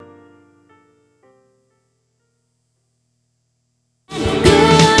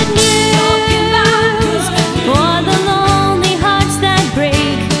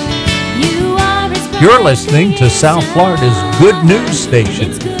You're listening to South Florida's good news station,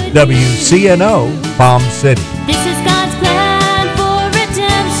 WCNO, Palm City. This is God's plan for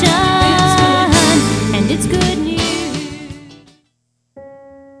redemption, and it's good news.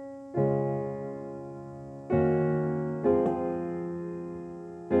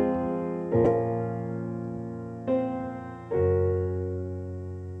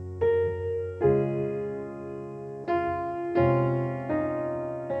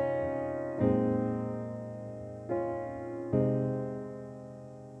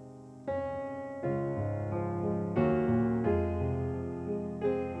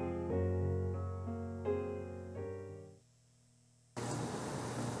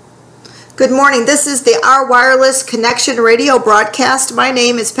 Good morning. This is the Our Wireless Connection radio broadcast. My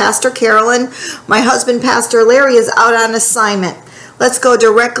name is Pastor Carolyn. My husband, Pastor Larry, is out on assignment. Let's go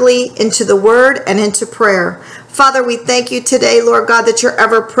directly into the Word and into prayer. Father, we thank you today, Lord God, that you're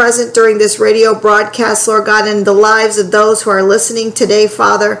ever present during this radio broadcast, Lord God, in the lives of those who are listening today,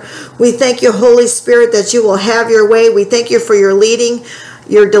 Father. We thank you, Holy Spirit, that you will have your way. We thank you for your leading,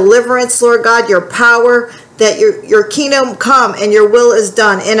 your deliverance, Lord God, your power, that your kingdom come and your will is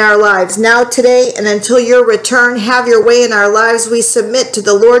done in our lives. Now, today, and until your return, have your way in our lives. We submit to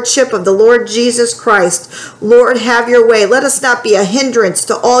the Lordship of the Lord Jesus Christ. Lord, have your way. Let us not be a hindrance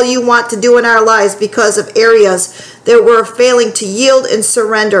to all you want to do in our lives because of areas that we're failing to yield and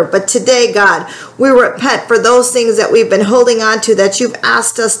surrender. But today, God, we repent for those things that we've been holding on to that you've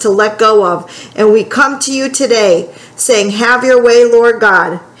asked us to let go of. And we come to you today saying, have your way, Lord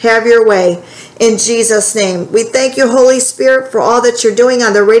God. Have your way. In Jesus' name. We thank you, Holy Spirit, for all that you're doing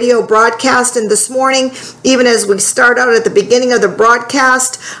on the radio broadcast. And this morning, even as we start out at the beginning of the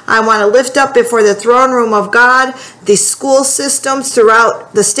broadcast, I want to lift up before the throne room of God the school systems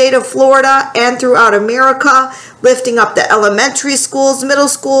throughout the state of Florida and throughout America, lifting up the elementary schools, middle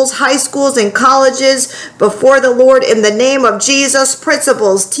schools, high schools, and colleges before the Lord in the name of Jesus,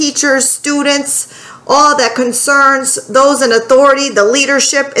 principals, teachers, students, all that concerns those in authority, the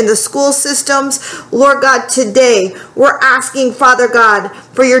leadership in the school systems. Lord God, today we're asking, Father God,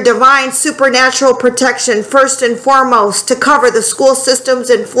 for your divine supernatural protection, first and foremost, to cover the school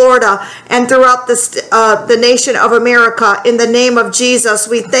systems in Florida and throughout the nation of America. In the name of Jesus,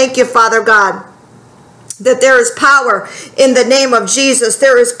 we thank you, Father God, that there is power in the name of Jesus.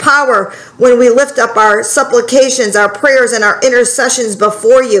 There is power when we lift up our supplications, our prayers, and our intercessions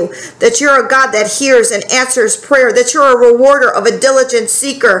before you, that you're a God that hears and answers prayer, that you're a rewarder of a diligent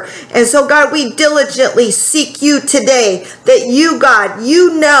seeker. And so, God, we diligently seek you today, that you, God,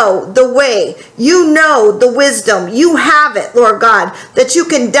 you know the way, you know the wisdom, you have it, Lord God, that you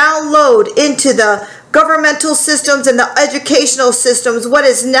can download into the governmental systems and the educational systems what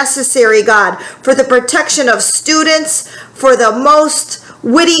is necessary, God, for the protection of students, for the most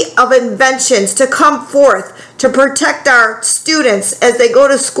witty of inventions to come forth to protect our students as they go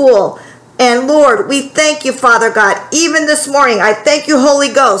to school. And Lord, we thank you, Father God. Even this morning, I thank you, Holy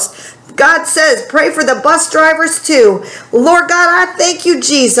Ghost. God says, pray for the bus drivers too. Lord God, I thank you,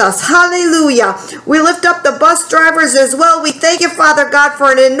 Jesus. Hallelujah. We lift up the bus drivers as well. We thank you, Father God,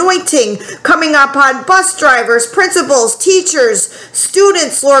 for an anointing coming upon bus drivers, principals, teachers,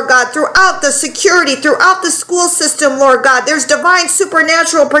 students, Lord God, throughout the security, throughout the school system, Lord God. There's divine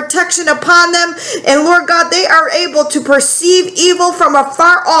supernatural protection upon them. And Lord God, they are able to perceive evil from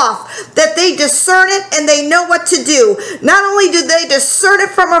afar off, that they discern it and they know what to do. Not only do they discern it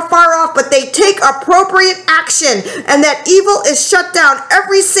from afar off, but they take appropriate action, and that evil is shut down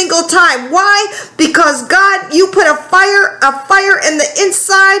every single time. Why? Because God, you put a fire in the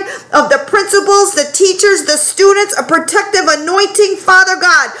inside of the principals, the teachers, the students, a protective anointing, Father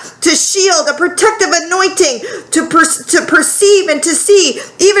God, to shield, a protective anointing to perceive and to see,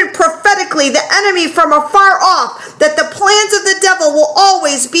 even prophetically, the enemy from afar off, that the plans of the devil will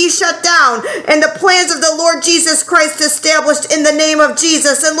always be shut down, and the plans of the Lord Jesus Christ established in the name of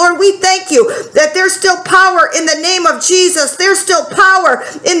Jesus. And Lord, we thank you that there's still power in the name of Jesus. There's still power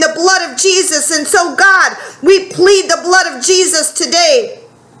in the blood of Jesus. And so, God, we plead the blood of Jesus today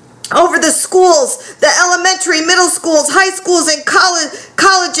over the schools, the elementary, middle schools, high schools, and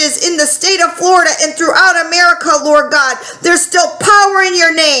colleges in the state of Florida and throughout America, Lord God. There's still power in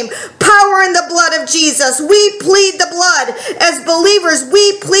your name, power in the blood of Jesus. We plead the blood. As believers,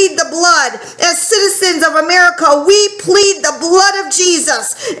 we plead the blood. As citizens of America, we plead the blood of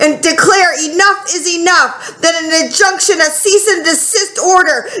Jesus and declare enough is enough, that an injunction, a cease and desist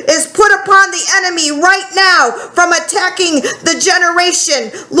order is put upon the enemy right now from attacking the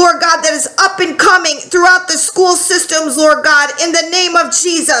generation, Lord Lord God, that is up and coming throughout the school systems, Lord God, in the name of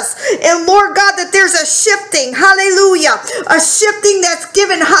Jesus. And Lord God, that there's a shifting, hallelujah, a shifting that's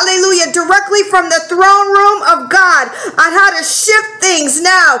given, hallelujah, directly from the throne room of God on how to shift things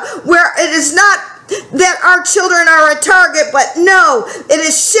now, where it is not that our children are a target, but no, it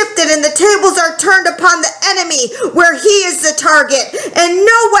is shifted and the tables are turned upon the enemy where he is the target. And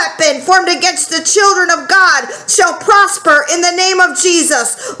no weapon formed against the children of God shall prosper in the name of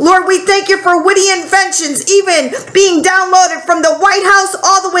Jesus. Lord, we thank you for witty inventions even being downloaded from the White House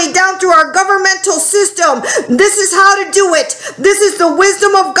all the way down through our governmental system. This is how to do it. This is the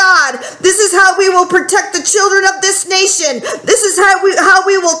wisdom of God. This is how we will protect the children of this nation. This is how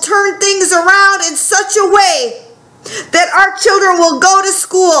we will turn things around in such a way that our children will go to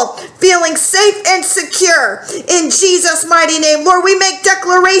school feeling safe and secure in Jesus' mighty name. Lord, we make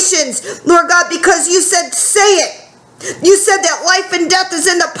declarations, Lord God, because you said, say it. You said that life and death is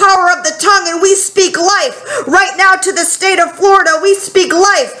in the power of the tongue, and we speak life right now to the state of Florida. We speak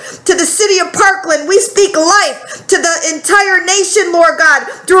life to the city of Parkland. We speak life to the entire nation, Lord God,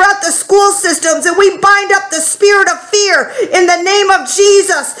 throughout the school systems, and we bind up the spirit of fear in the name of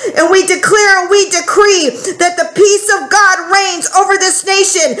Jesus, and we declare and we decree that the peace of God reigns over this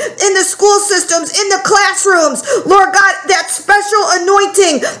nation, in the school systems, in the classrooms. Lord God, that special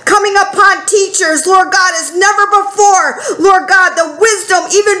anointing coming upon teachers, Lord God, as never before. Lord God, the wisdom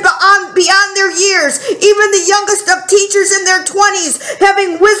even beyond their years, even the youngest of teachers in their 20s,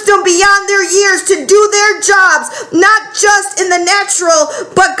 having wisdom beyond their years to do their jobs, not just in the natural,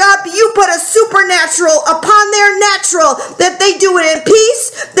 but God, you put a supernatural upon their natural, that they do it in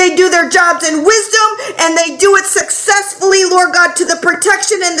peace, they do their jobs in wisdom, and they do it successfully, Lord God, to the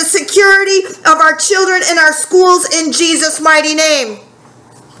protection and the security of our children in our schools in Jesus' mighty name.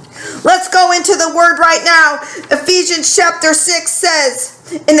 Let's go into the word right now. Ephesians chapter 6 says,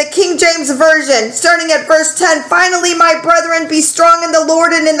 in the King James Version, starting at verse 10, finally, my brethren, be strong in the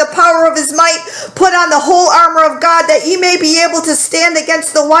Lord and in the power of his might. Put on the whole armor of God, that ye may be able to stand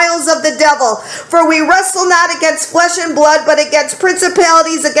against the wiles of the devil. For we wrestle not against flesh and blood, but against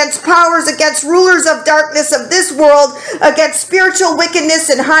principalities, against powers, against rulers of darkness of this world, against spiritual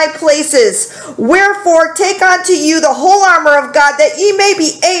wickedness in high places. Wherefore, take unto you the whole armor of God, that ye may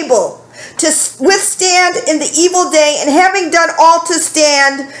be able to withstand in the evil day, and having done all to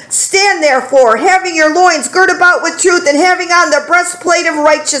stand, stand therefore, having your loins girt about with truth, and having on the breastplate of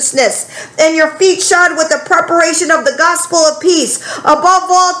righteousness, and your feet shod with the preparation of the gospel of peace. Above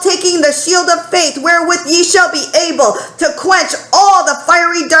all, taking the shield of faith, wherewith ye shall be able to quench all the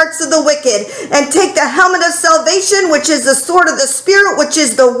fiery darts of the wicked, and take the helmet of salvation, which is the sword of the Spirit, which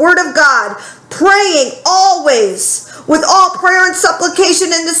is the word of God, praying always with all prayer and supplication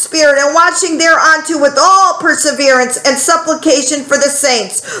in the Spirit, and watching thereunto with all perseverance and supplication for the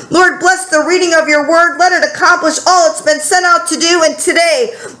saints. Lord, bless the reading of your word. Let it accomplish all it's been sent out to do. And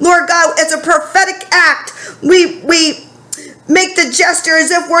today, Lord God, as a prophetic act, we make the gesture as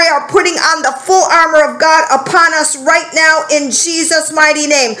if we are putting on the full armor of God upon us right now in Jesus' mighty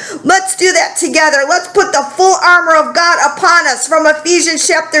name. Let's do that together. Let's put the full armor of God upon us from Ephesians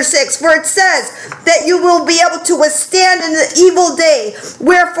chapter 6, where it says that you will be able to withstand in the evil day.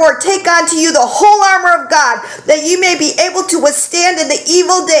 Wherefore, take unto you the whole armor of God, that you may be able to withstand in the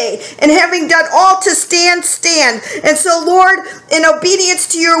evil day, and having done all to stand, stand. And so, Lord, in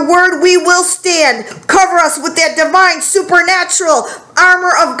obedience to your word, we will stand. Cover us with that divine supernatural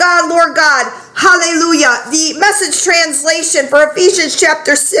armor of God, Lord God. Hallelujah. The Message translation for Ephesians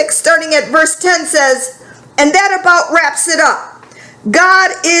chapter 6, starting at verse 10 says, and that about wraps it up. God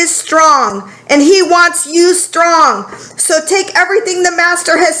is strong, and he wants you strong. So take everything the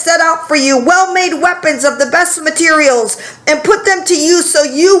Master has set out for you, well-made weapons of the best materials, and put them to use, so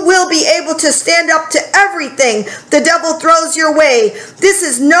you will be able to stand up to everything the devil throws your way. This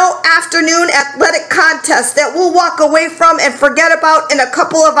is no afternoon athletic contest that we'll walk away from and forget about in a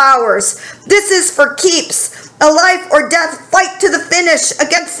couple of hours. This is for keeps, a life or death fight to the finish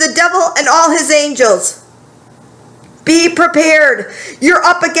against the devil and all his angels. Be prepared. You're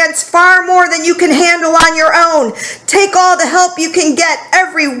up against far more than you can handle on your own. Take all the help you can get,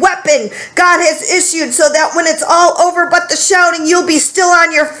 every weapon God has issued, so that when it's all over but the shouting, you'll be still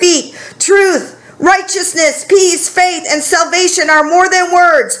on your feet. Truth, righteousness, peace, faith, and salvation are more than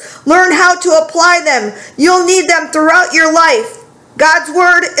words. Learn how to apply them. You'll need them throughout your life. God's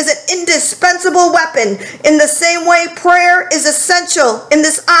word is an indispensable weapon. In the same way, prayer is essential in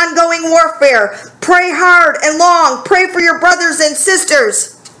this ongoing warfare. Pray hard and long. Pray for your brothers and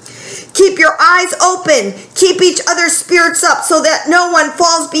sisters. Keep your eyes open. Keep each other's spirits up so that no one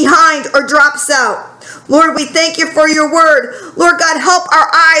falls behind or drops out. Lord, we thank you for your word. Lord God, help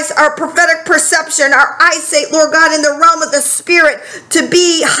our eyes, our prophetic perception, our eyesight, Lord God, in the realm of the spirit to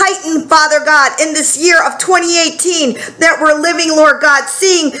be heightened, Father God, in this year of 2018 that we're living, Lord God,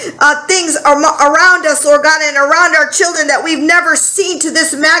 seeing things around us, Lord God, and around our children that we've never seen to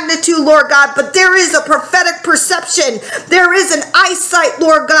this magnitude, Lord God. But there is a prophetic perception. There is an eyesight,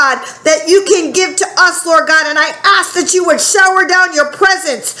 Lord God, that you can give to us, Lord God. And I ask that you would shower down your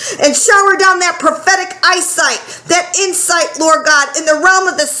presence and shower down that prophetic eyesight, that insight, Lord God, in the realm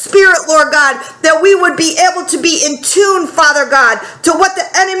of the spirit, Lord God, that we would be able to be in tune, Father God, to what the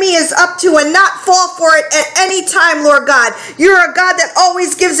enemy is up to and not fall for it at any time, Lord God. You're a God that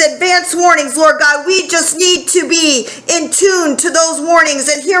always gives advance warnings, Lord God. We just need to be in tune to those warnings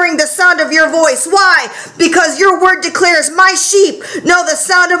and hearing the sound of your voice. Why? Because your word declares, my sheep know the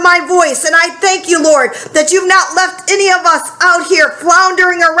sound of my voice. And I thank you, Lord, that you've not left any of us out here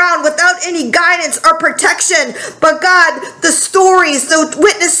floundering around without any guidance or protection. But God, the stories, the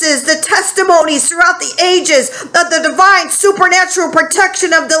witnesses, the testimonies throughout the ages of the divine supernatural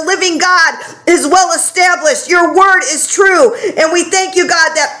protection of the living God is well established. Your word is true. And we thank you,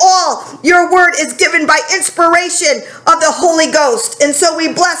 God, that all your word is given by inspiration of the Holy Ghost. And so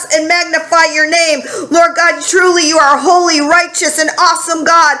we bless and magnify your name. Lord God, truly you are holy, righteous, and awesome,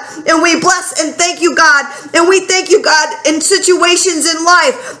 God. And we bless and thank you, God. And we thank you, God, in situations in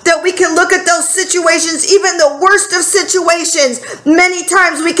life that we can look at those situations, even the worst of situations. Many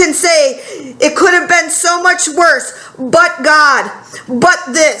times we can say, it could have been so much worse, but God, but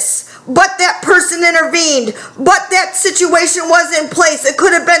this, but that person intervened, but that situation was in place. It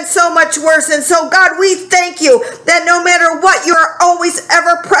could have been so much worse. And so, God, we thank you that no matter what, you are always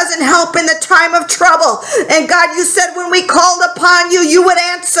ever present help in the time of trouble. And God, you said when we called upon you, you would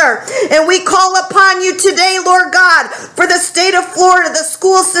answer. And we call upon you today, Lord God, for the state of Florida, the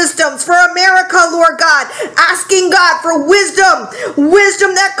school systems, for America, Lord God, asking God for wisdom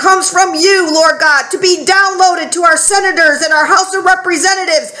that comes from you, Lord God, to be downloaded to our senators and our House of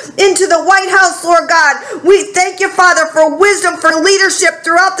Representatives into the White House, Lord God. We thank you, Father, for wisdom, for leadership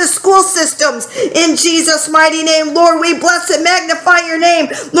throughout the school systems. In Jesus' mighty name, Lord, we bless and magnify your name.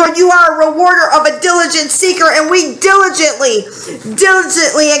 Lord, you are a rewarder of a diligent seeker, and we diligently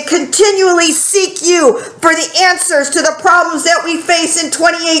and continually seek you for the answers to the problems that we face in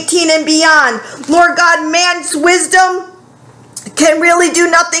 2018 and beyond. Lord God, man's wisdom can really do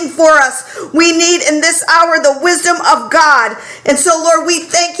nothing for us. We need in this hour the wisdom of God. And so, Lord, we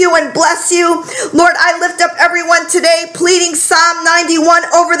thank you and bless you. Lord, I lift up everyone today pleading Psalm 91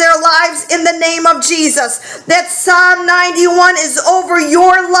 over their lives in the name of Jesus. That Psalm 91 is over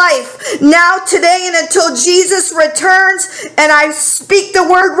your life now, today, and until Jesus returns. And I speak the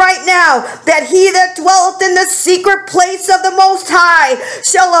word right now that he that dwelleth in the secret place of the Most High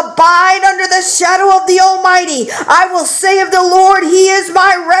shall abide under the shadow of the Almighty. I will say of the Lord, he is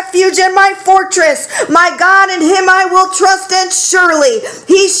my refuge and my fortress. My God, in him I will trust, and surely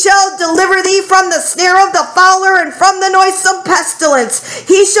he shall deliver thee from the snare of the fowler and from the noisome pestilence.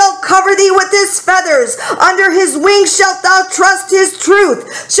 He shall cover thee with his feathers. Under his wings shalt thou trust. His truth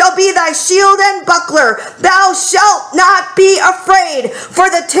shall be thy shield and buckler. Thou shalt not be afraid for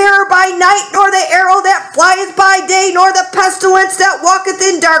the terror by night, nor the arrow that flieth by day, nor the pestilence that walketh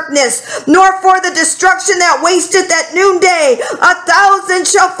in darkness, nor for the destruction that wasteth at noonday. 1,000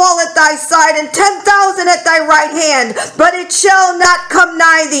 shall fall at thy side, and 10,000 at thy right hand, but it shall not come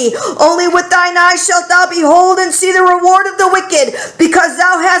nigh thee. Only with thine eyes shalt thou behold and see the reward of the wicked, because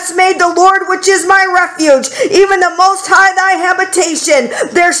thou hast made the Lord, which is my refuge, even the Most High thy habitation.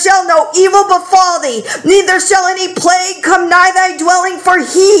 There shall no evil befall thee, neither shall any plague come nigh thy dwelling, for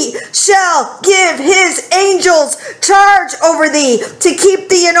he shall give his angels charge over thee, to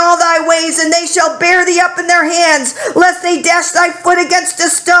keep thee in all thy ways, and they shall bear thee up in their hands, lest they dash thy foot against a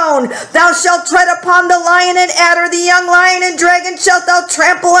stone. Thou shalt tread upon the lion and adder, the young lion and dragon shalt thou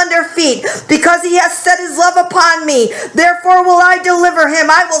trample under feet, because he hath set his love upon me. Therefore will I deliver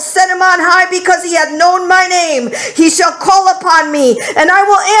him. I will set him on high, because he hath known my name. He shall call upon me, and I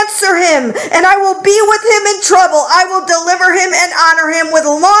will answer him, and I will be with him in trouble. I will deliver him and honor him. With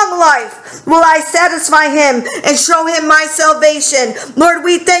long life will I satisfy him and show him my salvation. Lord,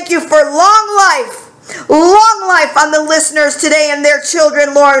 we thank you for long life on the listeners today and their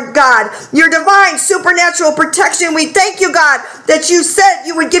children, Lord God. Your divine supernatural protection. We thank you, God, that you said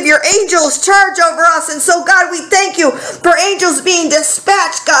you would give your angels charge over us. And so, God, we thank you for angels being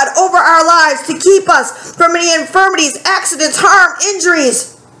dispatched, God, over our lives to keep us from any infirmities, accidents, harm,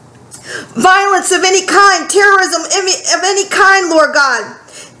 injuries, violence of any kind, terrorism of any kind, Lord God.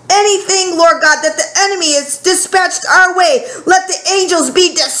 Anything, Lord God, that the enemy is dispatched our way, let the angels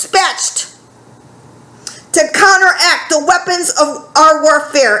be dispatched to counteract the weapons of our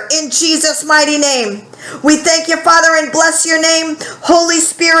warfare in Jesus' mighty name. We thank you, Father, and bless your name. Holy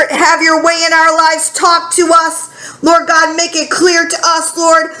Spirit, have your way in our lives. Talk to us. Lord God, make it clear to us,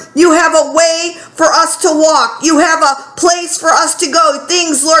 Lord, you have a way for us to walk. You have a place for us to go.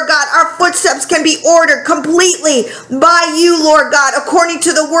 Things, Lord God, our footsteps can be ordered completely by you, Lord God, according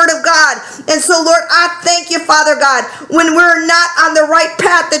to the word of God. And so, Lord, I thank you, Father God, when we're not on the right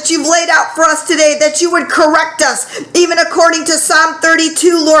path that you've laid out for us today, that you would correct us, even according to Psalm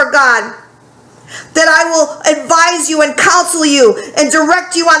 32, Lord God. That I will advise you and counsel you and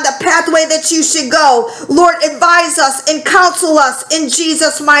direct you on the pathway that you should go. Lord, advise us and counsel us in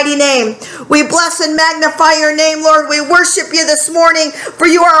Jesus' mighty name. We bless and magnify your name, Lord. We worship you this morning, for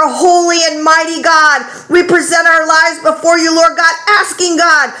you are a holy and mighty God. We present our lives before you, Lord God, asking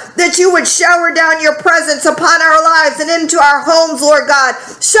God that you would shower down your presence upon our lives and into our homes, Lord God.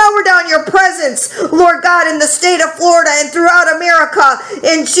 Shower down your presence, Lord God, in the state of Florida and throughout America.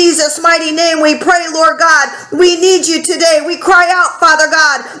 In Jesus' mighty name we pray, Lord God. We need you today. We cry out, Father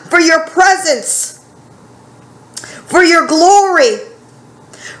God, for your presence, for your glory,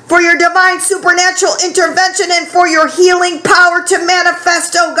 for your divine supernatural intervention, and for your healing power to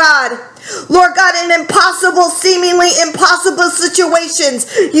manifest, oh God. Lord God, in impossible, seemingly impossible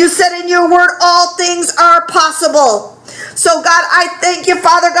situations, you said in your word, all things are possible. So God, I thank you,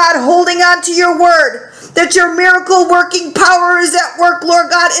 Father God, holding on to your word, that your miracle working power is at work, Lord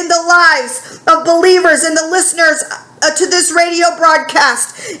God, in the lives of believers and the listeners to this radio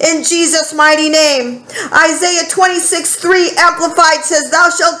broadcast in Jesus' mighty name. Isaiah 26:3 Amplified says,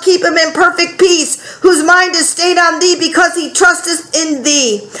 thou shalt keep him in perfect peace, whose mind is stayed on thee, because he trusteth in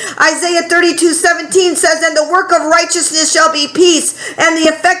thee. Isaiah 32:17 says, and the work of righteousness shall be peace, and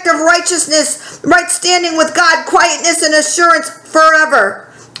the effect of righteousness, right standing with God, quietness and assurance forever.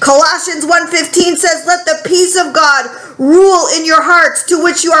 Colossians 1:15 says, let the peace of God rule in your hearts, to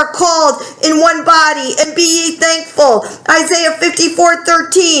which you are called in one body, and be ye thankful. Isaiah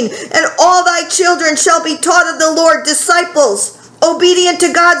 54:13, and all thy children shall be taught of the Lord, disciples, obedient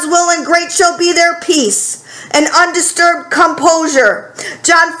to God's will, and great shall be their peace and undisturbed composure.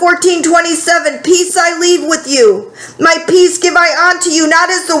 John 14:27, peace I leave with you. My peace give I unto you, not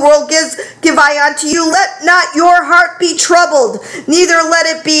as the world gives, give I unto you. Let not your heart be troubled, neither let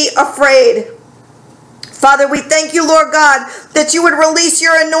it be afraid. Father, we thank you, Lord God, that you would release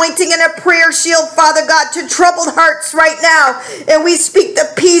your anointing and a prayer shield, Father God, to troubled hearts right now. And we speak the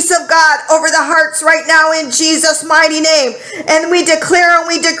peace of God over the hearts right now in Jesus' mighty name. And we declare and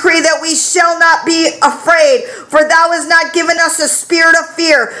we decree that we shall not be afraid, for thou hast not given us a spirit of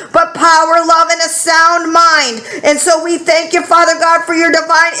fear, but power, love, and a sound mind. And so we thank you, Father God, for your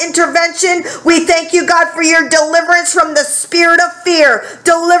divine intervention. We thank you, God, for your deliverance from the spirit of fear,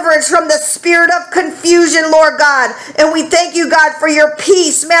 deliverance from the spirit of confusion, Lord God. And we thank you, God, for your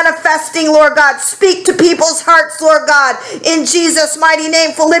peace manifesting, Lord God. Speak to people's hearts, Lord God, in Jesus' mighty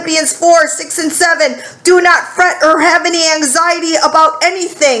name. Philippians 4:6-7. Do not fret or have any anxiety about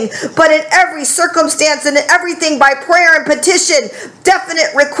anything, but in every circumstance and in everything by prayer and petition,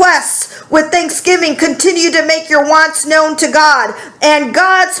 definite requests with thanksgiving, continue to make your wants known to God. And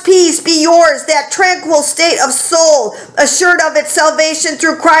God's peace be yours, that tranquil state of soul, assured of its salvation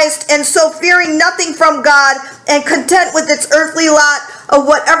through Christ, and so fearing nothing from God, and content with its earthly lot of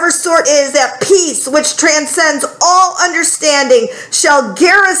whatever sort is, that peace which transcends all understanding shall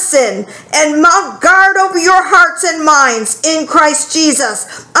garrison and mount guard over your hearts and minds in Christ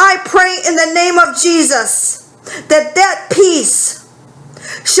Jesus. I pray in the name of Jesus that that peace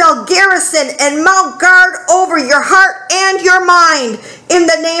shall garrison and mount guard over your heart and your mind in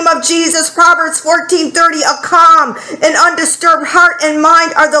the name of Jesus. Proverbs 14:30, a calm and undisturbed heart and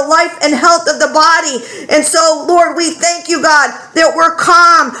mind are the life and health of the body. And so, Lord, we thank you, God, that we're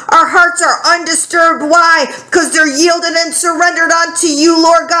calm. Our hearts are undisturbed. Why? Because they're yielded and surrendered unto you,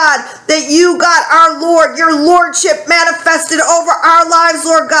 Lord God. That you, God, our Lord, your lordship manifested over our lives,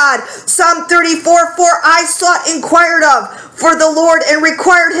 Lord God. Psalm 34:4, I sought, inquired of for the Lord, and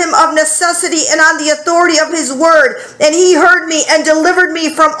required him of necessity and on the authority of his word. And he heard me and delivered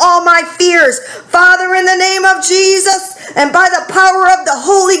me from all my fears. Father, in the name of Jesus and by the power of the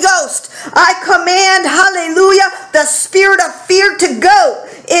Holy Ghost, I command, hallelujah, the spirit of fear to go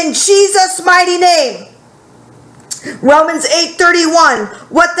in Jesus' mighty name. Romans 8:31,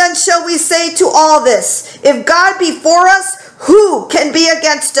 what then shall we say to all this? If God be for us, who can be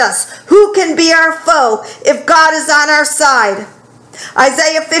against us? Who can be our foe if God is on our side?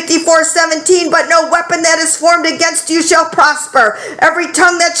 Isaiah 54:17, but no weapon that is formed against you shall prosper. Every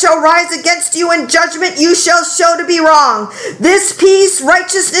tongue that shall rise against you in judgment you shall show to be wrong. This peace,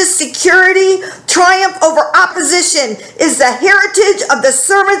 righteousness, security, triumph over opposition is the heritage of the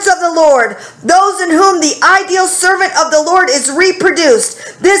servants of the Lord, those in whom the ideal servant of the Lord is reproduced.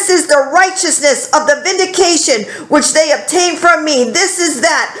 This is the righteousness of the vindication which they obtain from me. This is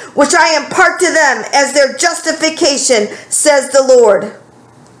that which I impart to them as their justification, says the Lord.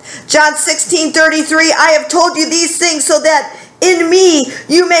 John 16:33, I have told you these things so that in me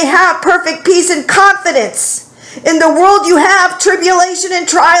you may have perfect peace and confidence. In the world you have tribulation and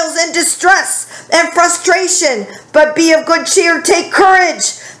trials and distress and frustration, but be of good cheer, take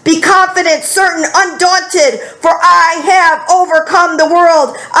courage, be confident, certain, undaunted, for I have overcome the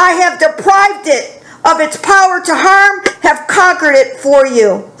world. I have deprived it of its power to harm, have conquered it for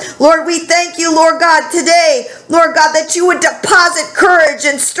you. Lord, we thank you, Lord God, today, Lord God, that you would deposit courage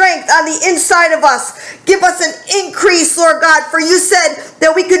and strength on the inside of us. Give us an increase, Lord God, for you said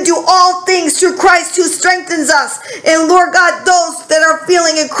that we could do all things through Christ who strengthens us. And Lord God, those that are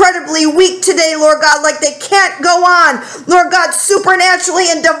feeling incredibly weak today, Lord God, like they can't go on, Lord God,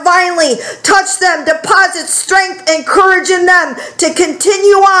 supernaturally and divinely touch them, deposit strength and courage in them to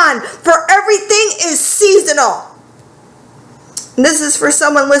continue on, for everything is seasonal. And this is for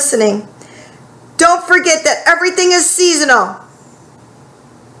someone listening. Don't forget that everything is seasonal.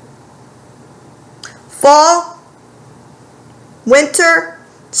 Fall, winter,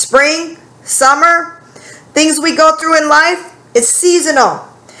 spring, summer, things we go through in life, it's seasonal.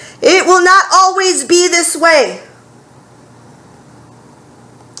 It will not always be this way.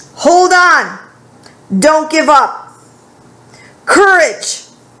 Hold on. Don't give up. Courage,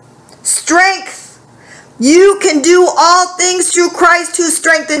 strength. You can do all things through Christ who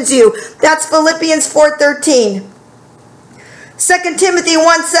strengthens you. That's Philippians 4:13. 2 Timothy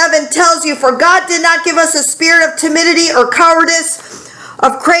 1:7 tells you, for God did not give us a spirit of timidity or cowardice,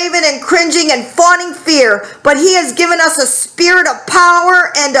 of craven and cringing and fawning fear, but he has given us a spirit of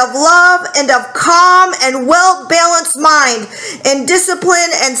power and of love and of calm and well-balanced mind and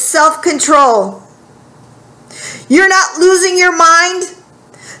discipline and self-control. You're not losing your mind.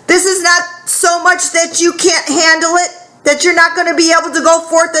 This is not so much that you can't handle it, that you're not going to be able to go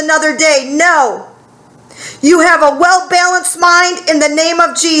forth another day. No. You have a well-balanced mind in the name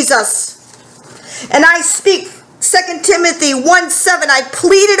of Jesus. And I speak 2 Timothy 1:7. I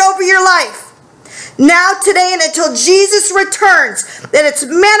plead it over your life. Now, today, and until Jesus returns, that it's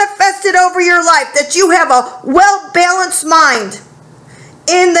manifested over your life, that you have a well-balanced mind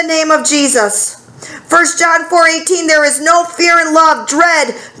in the name of Jesus. 1 John 4:18, there is no fear in love.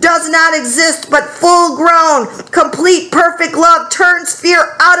 Dread does not exist, but full-grown, complete, perfect love turns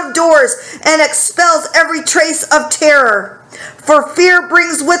fear out of doors and expels every trace of terror. For fear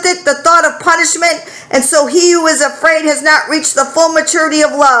brings with it the thought of punishment, and so he who is afraid has not reached the full maturity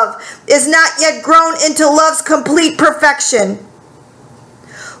of love, is not yet grown into love's complete perfection.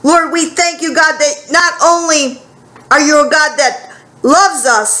 Lord, we thank you, God, that not only are you a God that loves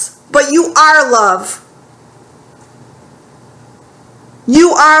us, but you are love.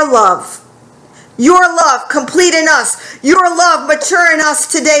 You are love. Your love complete in us. Your love mature in us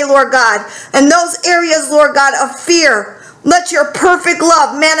today, Lord God. And those areas, Lord God, of fear, let your perfect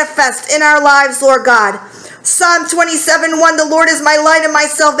love manifest in our lives, Lord God. Psalm 27:1, the Lord is my light and my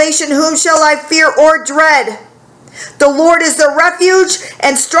salvation. Whom shall I fear or dread? The Lord is the refuge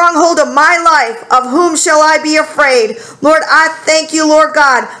and stronghold of my life. Of whom shall I be afraid? Lord, I thank you, Lord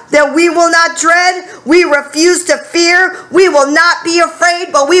God, that we will not dread. We refuse to fear. We will not be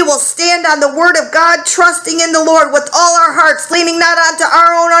afraid, but we will stand on the word of God, trusting in the Lord with all our hearts, leaning not onto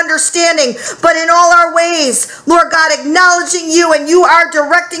our own understanding, but in all our ways, Lord God, acknowledging you, and you are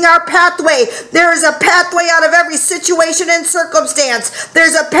directing our pathway. There is a pathway out of every situation and circumstance.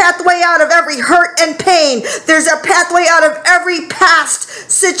 There's a pathway out of every hurt and pain. There's a pathway out of every past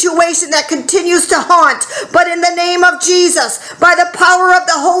situation that continues to haunt. But in the name of Jesus, by the power of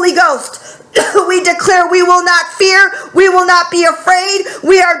the Holy Ghost, we declare we will not fear, we will not be afraid,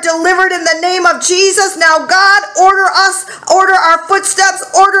 we are delivered in the name of Jesus. Now God, order us, order our footsteps,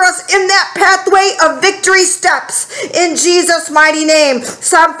 order us in that pathway of victory steps, in Jesus' mighty name.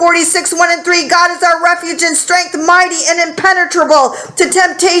 Psalm 46:1-3, God is our refuge and strength, mighty and impenetrable to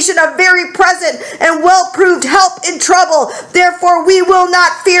temptation, a very present and well-proved help in trouble. Therefore we will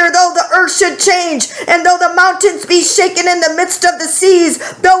not fear, though the earth should change, and though the mountains be shaken in the midst of the seas,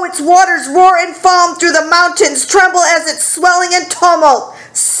 though its waters roar and foam through the mountains, tremble as its swelling and tumult.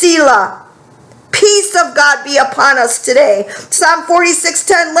 Selah. Peace of God be upon us today. Psalm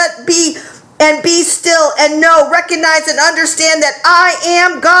 46:10, let be and be still and know, recognize and understand that I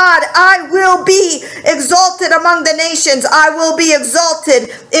am God. I will be exalted among the nations. I will be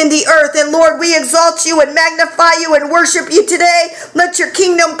exalted in the earth. And Lord, we exalt you and magnify you and worship you today. Let your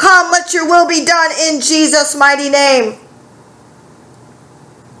kingdom come. Let your will be done in Jesus' mighty name.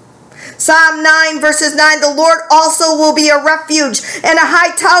 Psalm 9 verses 9, the Lord also will be a refuge and a high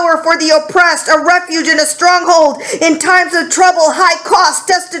tower for the oppressed, a refuge and a stronghold in times of trouble, high cost,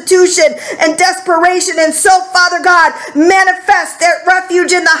 destitution, and desperation. And so, Father God, manifest that refuge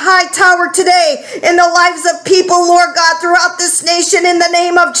in the high tower today in the lives of people, Lord God, throughout this nation in the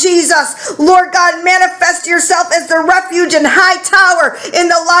name of Jesus. Lord God, manifest yourself as the refuge and high tower in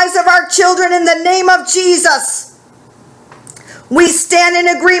the lives of our children in the name of Jesus. We stand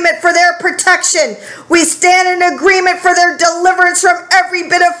in agreement for their protection. We stand in agreement for their deliverance from every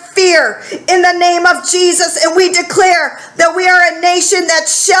bit of fear in the name of Jesus. And we declare that we are a nation that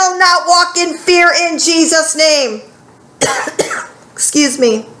shall not walk in fear in Jesus' name. Excuse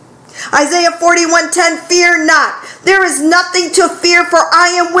me. Isaiah 41:10, fear not. There is nothing to fear, for I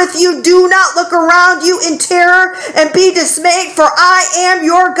am with you. Do not look around you in terror and be dismayed, for I am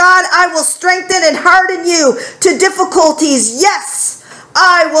your God. I will strengthen and harden you to difficulties. Yes,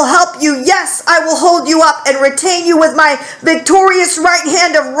 I will help you. Yes, I will hold you up and retain you with my victorious right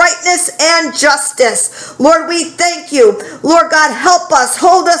hand of rightness and justice. Lord, we thank you. Lord God, help us.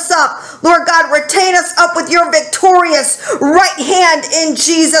 Hold us up. Lord God, retain us up with your victorious right hand in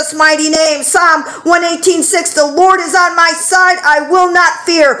Jesus' mighty name. Psalm 118:6, the Lord is on my side. I will not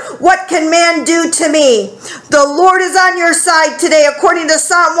fear. What can man do to me? The Lord is on your side today, according to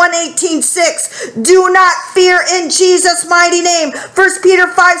Psalm 118:6. Do not fear in Jesus' mighty name. 1 Peter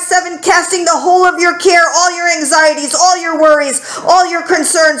 5:7, casting the whole of your care, all your anxieties, all your worries, all your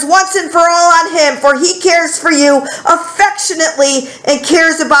concerns, once and for all on him, for he cares for you affectionately and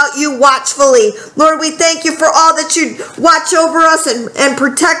cares about you watchfully. Lord, we thank you for all that you watch over us and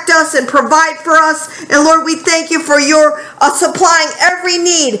protect us and provide for us. And Lord, we thank you for your supplying every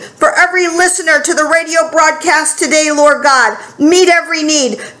need for every listener to the radio broadcast today, Lord God. Meet every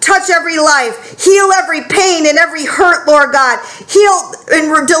need, touch every life, heal every pain and every hurt, Lord God. Heal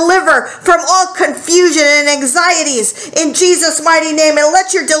and deliver from all confusion and anxieties in Jesus' mighty name, and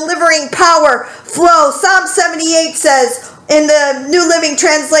let your delivering power flow. Psalm 78 says, in the New Living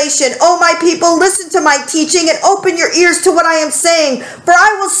Translation, O my people, listen to my teaching and open your ears to what I am saying. For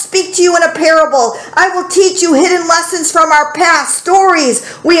I will speak to you in a parable. I will teach you hidden lessons from our past, stories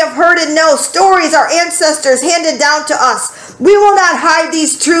we have heard and know, stories our ancestors handed down to us. We will not hide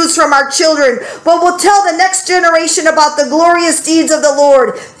these truths from our children, but will tell the next generation about the glorious deeds of the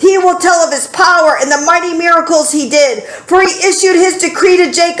Lord. He will tell of his power and the mighty miracles he did. For he issued his decree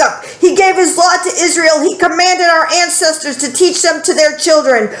to Jacob. He gave his law to Israel. He commanded our ancestors to teach them to their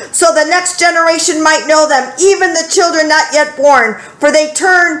children, so the next generation might know them, even the children not yet born, for they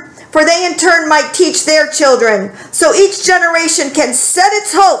in turn might teach their children. So each generation can set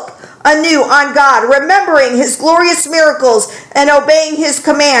its hope anew on God, remembering his glorious miracles and obeying his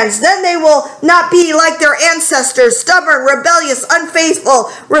commands. Then they will not be like their ancestors, stubborn, rebellious, unfaithful,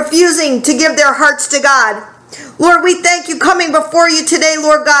 refusing to give their hearts to God. Lord, we thank you coming before you today,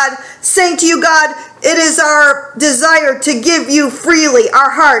 Lord God, saying to you, God, it is our desire to give you freely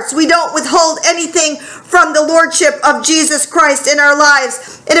our hearts. We don't withhold anything from the Lordship of Jesus Christ in our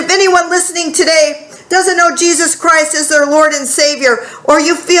lives. And if anyone listening today doesn't know Jesus Christ as their Lord and Savior, or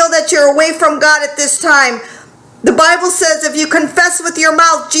you feel that you're away from God at this time, the Bible says if you confess with your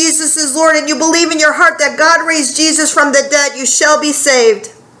mouth Jesus is Lord and you believe in your heart that God raised Jesus from the dead, you shall be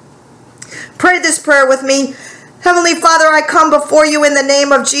saved. Pray this prayer with me. Heavenly Father, I come before you in the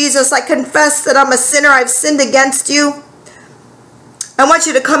name of Jesus. I confess that I'm a sinner. I've sinned against you. I want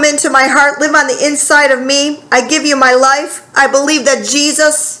you to come into my heart, live on the inside of me. I give you my life. I believe that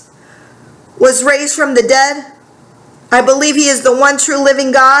Jesus was raised from the dead. I believe he is the one true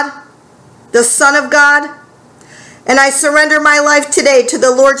living God, the Son of God. And I surrender my life today to the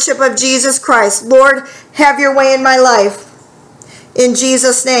Lordship of Jesus Christ. Lord, have your way in my life. In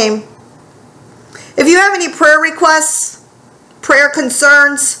Jesus' name. If you have any prayer requests, prayer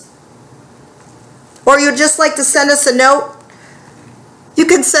concerns, or you'd just like to send us a note, you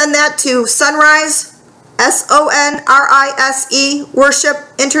can send that to Sunrise, SONRISE, Worship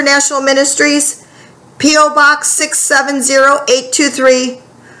International Ministries, P.O. Box 670823,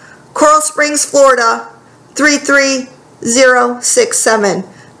 Coral Springs, Florida, 33067.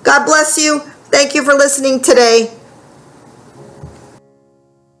 God bless you. Thank you for listening today.